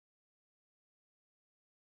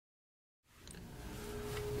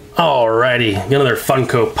Alrighty, got another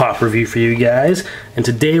Funko Pop review for you guys, and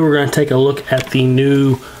today we're going to take a look at the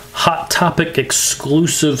new Hot Topic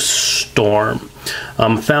exclusive Storm.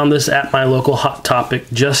 Found this at my local Hot Topic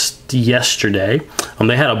just yesterday.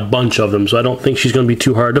 They had a bunch of them, so I don't think she's going to be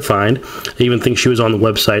too hard to find. I even think she was on the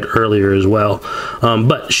website earlier as well.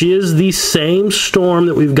 But she is the same Storm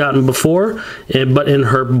that we've gotten before, but in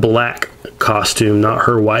her black costume, not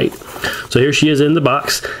her white. So here she is in the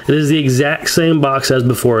box. It is the exact same box as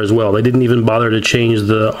before as well. They didn't even bother to change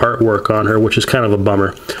the artwork on her, which is kind of a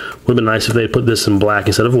bummer. Would have been nice if they put this in black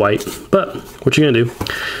instead of white, but what you gonna do?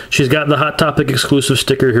 She's got the Hot Topic exclusive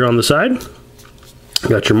sticker here on the side.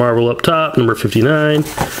 Got your Marvel up top, number 59.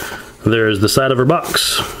 There's the side of her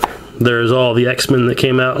box. There's all the X-Men that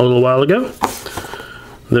came out a little while ago.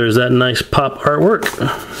 There's that nice pop artwork,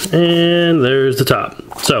 and there's the top.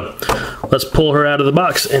 So let's pull her out of the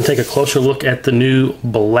box and take a closer look at the new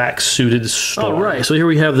black suited Storm. All right, so here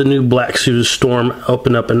we have the new black suited Storm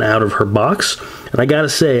open up and out of her box. And I gotta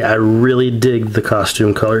say, I really dig the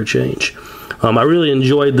costume color change. I really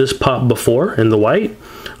enjoyed this pop before in the white.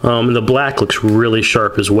 And the black looks really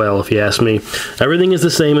sharp as well, if you ask me. Everything is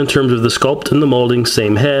the same in terms of the sculpt and the molding.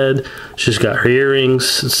 Same head. She's got her earrings.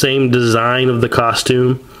 Same design of the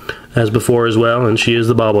costume as before as well. And she is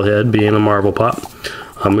the bobblehead, being a Marvel pop.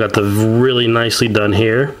 Got the really nicely done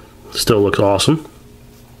hair. Still looks awesome.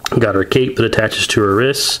 Got her cape that attaches to her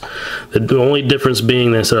wrists. The only difference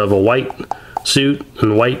being that instead of a white suit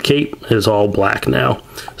and white cape, it's all black now.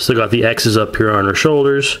 Still got the X's up here on her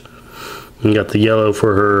shoulders. And got the yellow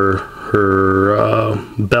for her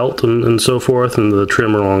belt and so forth, and the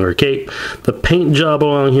trim along her cape. The paint job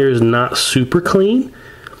along here is not super clean.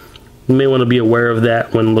 You may want to be aware of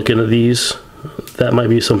that when looking at these. That might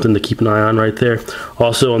be something to keep an eye on right there.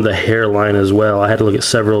 Also on the hairline as well. I had to look at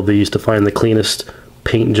several of these to find the cleanest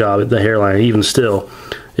paint job at the hairline. Even still,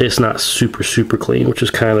 it's not super clean, which is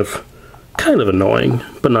kind of annoying,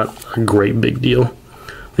 but not a great big deal.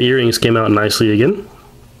 The earrings came out nicely again.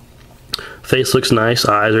 Face looks nice,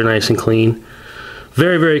 eyes are nice and clean.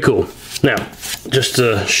 Very cool. Now, just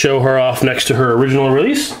to show her off next to her original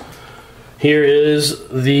release, here is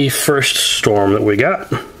the first Storm that we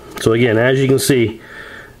got. So again, as you can see,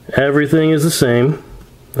 everything is the same,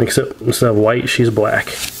 except instead of white, she's black.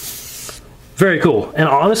 Very cool. And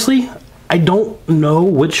honestly, I don't know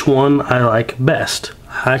which one I like best.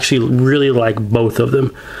 I actually really like both of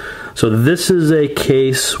them. So this is a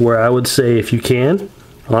case where I would say, if you can,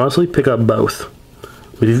 honestly, pick up both.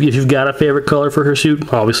 If you've got a favorite color for her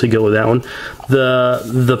suit, obviously go with that one.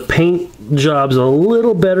 The paint job's a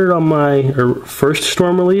little better on my first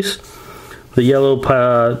Storm release. The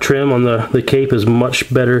yellow trim on the cape is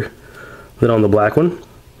much better than on the black one.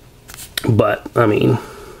 But, I mean,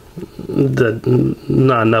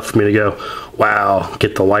 not enough for me to go, wow,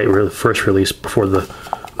 get the white first release before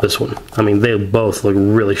this one. I mean, they both look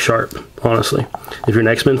really sharp, honestly. If you're an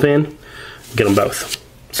X-Men fan, get them both.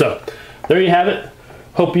 So, there you have it.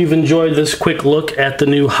 Hope you've enjoyed this quick look at the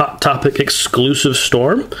new Hot Topic exclusive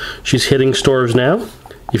Storm. She's hitting stores now.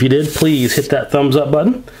 If you did, please hit that thumbs up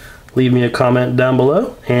button, leave me a comment down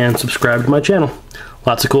below, and subscribe to my channel.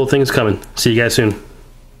 Lots of cool things coming. See you guys soon.